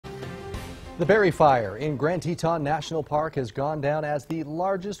The Berry Fire in Grand Teton National Park has gone down as the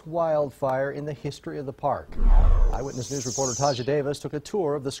largest wildfire in the history of the park. Eyewitness News reporter Taja Davis took a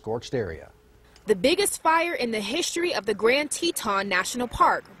tour of the scorched area. The biggest fire in the history of the Grand Teton National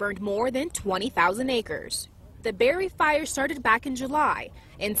Park burned more than 20,000 acres. The Berry Fire started back in July,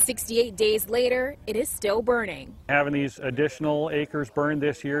 and 68 days later, it is still burning. Having these additional acres burned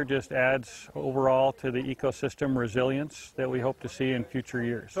this year just adds overall to the ecosystem resilience that we hope to see in future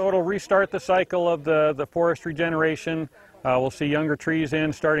years. So it'll restart the cycle of the forest regeneration. We'll see younger trees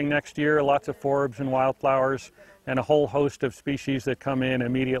in starting next year, lots of forbs and wildflowers, and a whole host of species that come in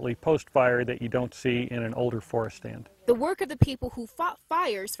immediately post-fire that you don't see in an older forest stand. The work of the people who fought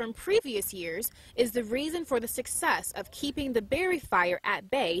fires from previous years is the reason for the success of keeping the Berry Fire at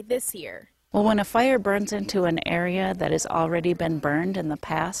bay this year. Well, when a fire burns into an area that has already been burned in the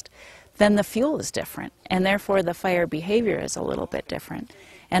past, then the fuel is different, and therefore the fire behavior is a little bit different.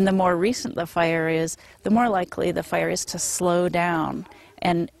 And the more recent the fire is, the more likely the fire is to slow down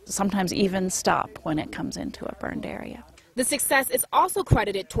and sometimes even stop when it comes into a burned area. The success is also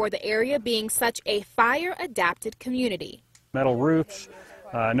credited toward the area being such a fire-adapted community. Metal roofs,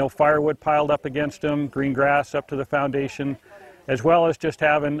 no firewood piled up against them, green grass up to the foundation, as well as just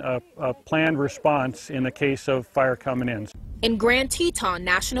having a planned response in the case of fire coming in. In Grand Teton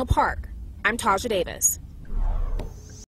National Park, I'm Taja Davis.